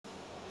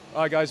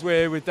Hi guys,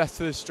 we're here with Death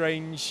to the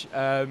Strange.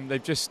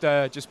 They've just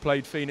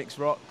played Phoenix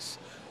Rocks.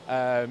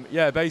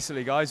 Yeah,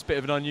 basically, guys, bit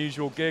of an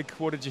unusual gig.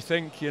 What did you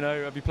think? You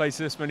know, have you played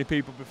to this many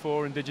people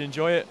before, and did you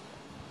enjoy it?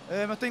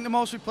 I think the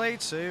most we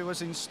played to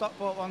was in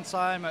Stockport one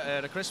time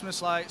at the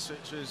Christmas lights,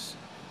 which was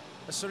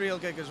a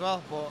surreal gig as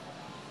well. But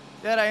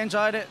yeah, I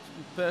enjoyed it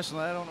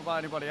personally. I don't know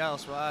about anybody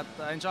else, but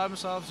I enjoyed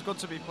myself. It's good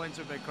to be playing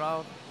to a big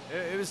crowd.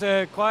 It was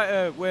quite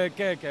a weird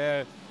gig,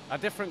 a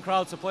different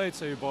crowd to play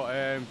to,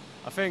 but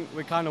I think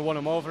we kind of won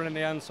them over in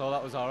the end, so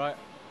that was all right.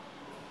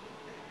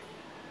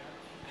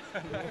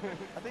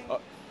 I think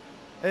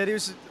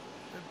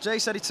Jay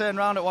said he turned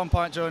around at one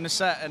point during the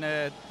set,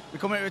 and we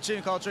come into a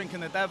tune called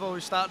 "Drinking the Devil."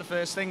 We start the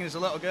first thing, and there's a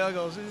little girl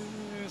goes,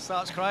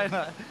 starts crying.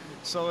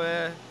 So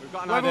we've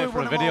got an idea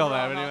for a video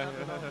there, anyway.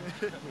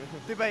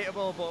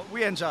 Debatable, but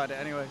we enjoyed it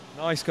anyway.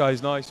 Nice,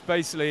 guys, nice.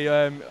 Basically,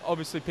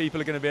 obviously,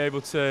 people are going to be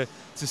able to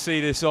see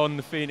this on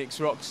the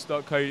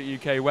phoenixrocks.co.uk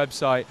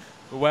website.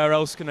 But where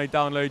else can they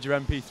download your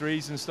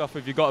MP3s and stuff?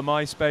 Have you got a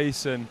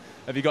MySpace, and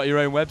have you got your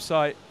own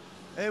website?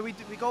 We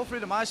go through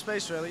the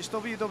MySpace really. It's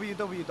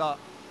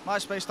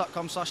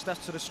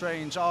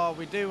www.myspace.com/deathtothestrange, or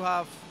we do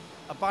have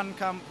a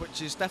Bandcamp,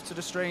 which is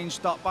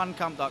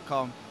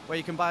deathtothestrange.bandcamp.com, where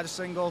you can buy the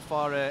single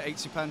for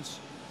 80 pence,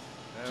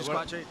 which is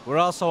quite cheap. We're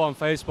also on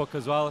Facebook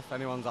as well, if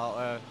anyone's out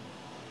there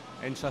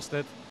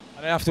interested.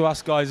 And I have to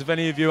ask, guys, have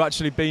any of you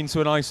actually been to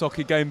an ice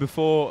hockey game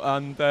before,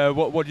 and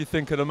what do you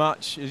think of the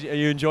match? Are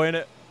you enjoying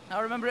it? I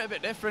remember it a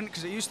bit different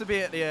because it used to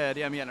be at the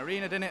ambient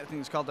arena, didn't it? I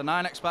think it's called the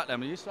 9X back then.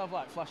 We used to have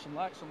like flashing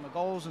lights on the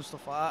goals and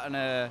stuff like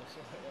that,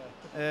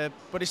 and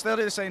but they still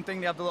do the same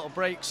thing. They have the little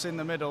breaks in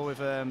the middle with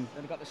and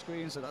they've got the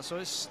screens and that. So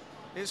it's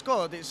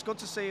good. It's good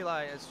to see.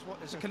 Like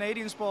it's a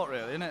Canadian sport,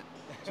 really, isn't it?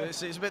 So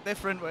it's a bit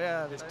different, but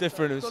yeah. It's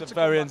different. It's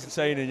very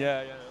entertaining.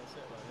 Yeah, yeah. That's it.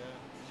 Like,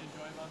 yeah. Did you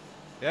enjoy it, man?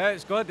 Yeah,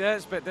 it's good. Yeah,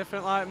 it's a bit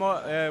different, like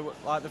more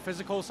like the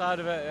physical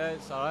side of it. Yeah,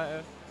 it's all right.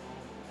 Yeah.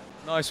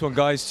 Nice one,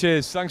 guys.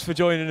 Cheers. Thanks for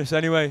joining us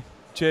anyway.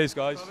 Cheers,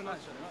 guys.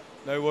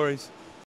 No worries.